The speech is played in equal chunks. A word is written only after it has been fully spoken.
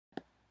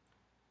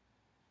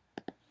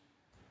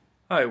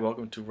Hi,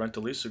 welcome to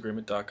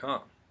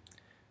rentaleaseagreement.com.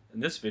 In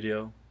this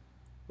video,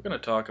 we're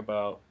going to talk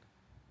about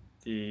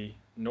the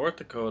North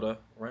Dakota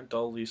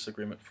rental lease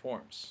agreement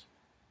forms.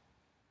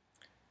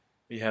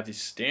 We have the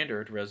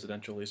standard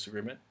residential lease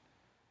agreement,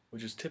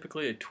 which is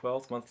typically a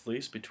 12-month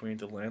lease between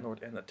the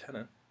landlord and the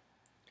tenant.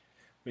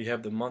 We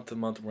have the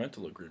month-to-month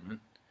rental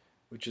agreement,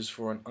 which is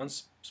for an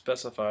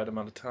unspecified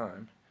amount of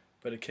time,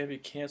 but it can be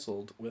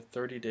canceled with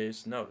 30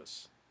 days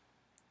notice.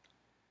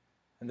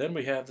 And then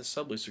we have the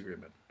sublease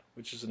agreement,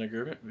 which is an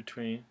agreement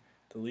between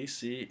the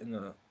leasee and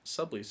the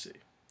subleasee.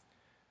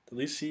 The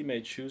leasee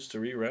may choose to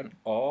re-rent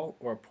all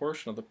or a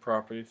portion of the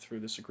property through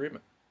this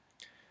agreement.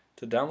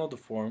 To download the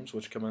forms,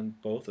 which come in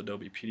both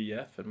Adobe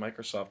PDF and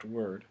Microsoft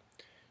Word,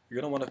 you're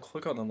going to want to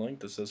click on the link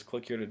that says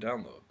click here to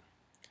download.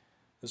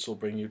 This will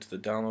bring you to the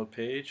download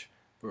page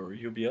where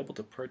you'll be able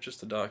to purchase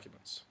the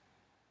documents.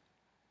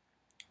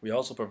 We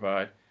also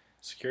provide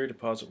security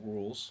deposit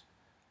rules,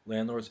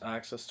 landlord's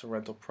access to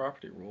rental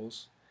property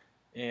rules,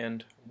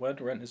 and when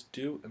rent is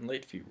due and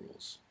late fee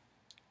rules.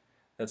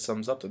 That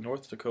sums up the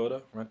North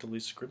Dakota rental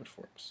lease agreement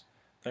forms.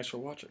 Thanks for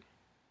watching.